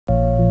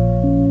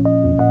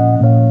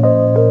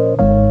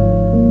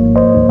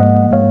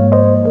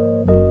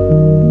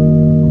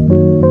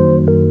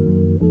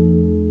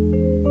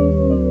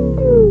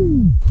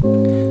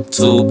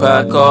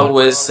Tupac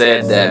always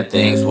said that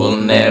things will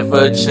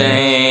never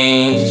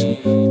change.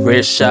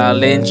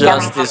 Racial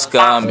injustice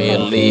got me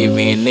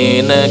living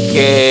in a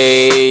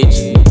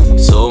cage.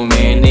 So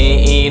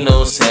many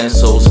innocent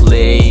souls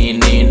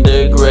laying in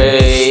the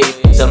grave.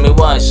 Tell me,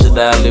 why should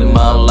I live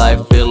my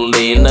life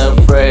feeling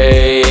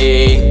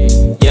afraid?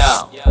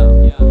 Yeah.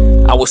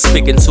 I was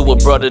speaking to a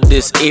brother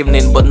this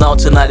evening, but now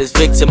tonight is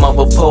victim of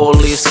a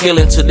police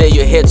killing. Today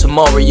you're here,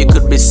 tomorrow you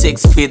could be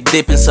 6 feet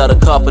deep inside a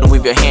coffin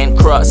with your hand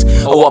crossed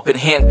or up in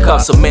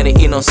handcuffs. So many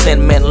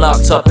innocent men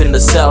locked up in the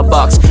cell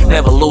box.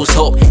 Never lose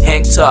hope,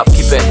 hang tough,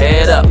 keep your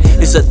head up.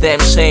 It's a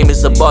damn shame,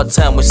 it's about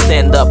time we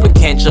stand up. We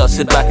can't just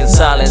sit back in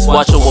silence,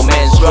 watch our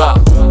man's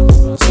drop.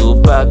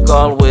 Tupac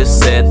always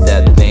said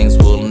that things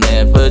will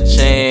never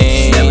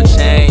change. Never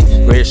change.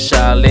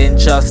 Racial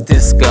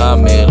injustice got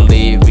me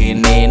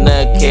living in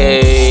a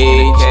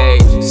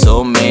cage.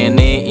 So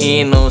many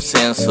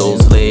innocent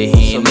souls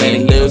laying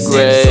in the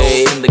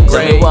grave.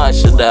 Tell me, why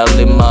should I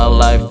live my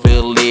life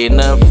feeling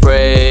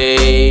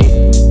afraid?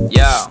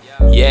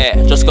 Yeah,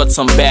 just got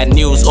some bad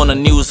news on the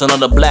news.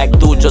 Another black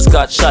dude just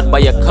got shot by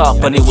a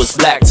cop and he was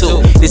black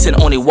too. This ain't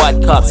only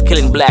white cops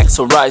killing blacks,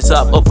 so rise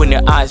up, open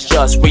your eyes,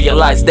 just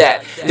realize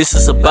that this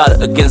is a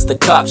battle against the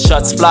cops.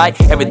 Shots fly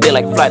every day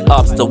like flight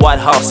ops. The White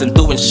House and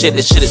doing shit,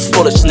 this shit is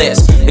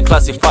foolishness. They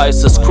classify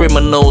us as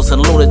criminals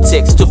and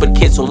lunatics. Stupid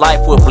kids whose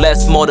life will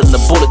bless more than the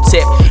bullet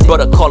tip.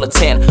 Brother call a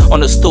 10 on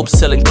the stoop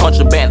selling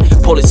contraband.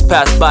 Police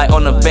passed by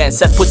on a van,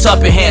 said put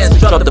up your hands,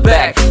 drop the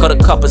bag. Got a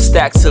couple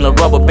stacks in a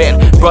rubber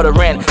band. Brother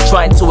ran,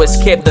 trying to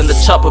escape, then the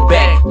chopper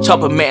bang.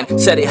 Chopper man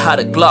said he had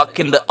a Glock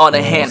in the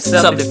other hand.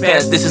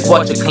 Self-defense, this is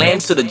what you claim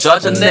to the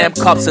judge and them.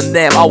 Cops and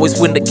them always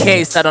win the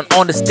case. I don't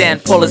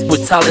understand police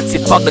brutality,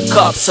 fuck the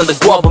cops and the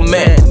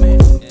government.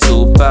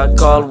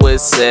 Tupac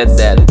always said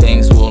that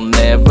things will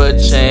never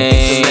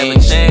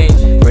change.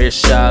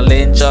 Racial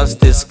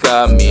injustice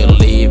got me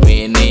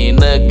living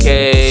in a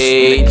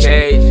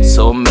cage.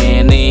 So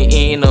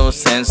many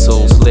innocent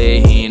souls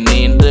laying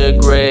in the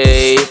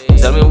grave.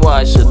 Tell me,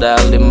 why should I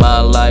live my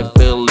life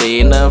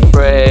feeling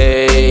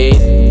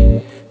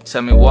afraid?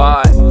 Tell me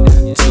why.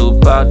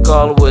 Tupac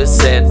always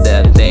said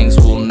that things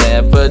will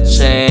never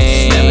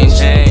change.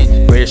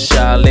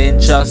 Racial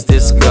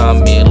injustice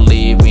got me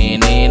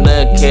living in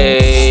a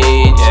cage.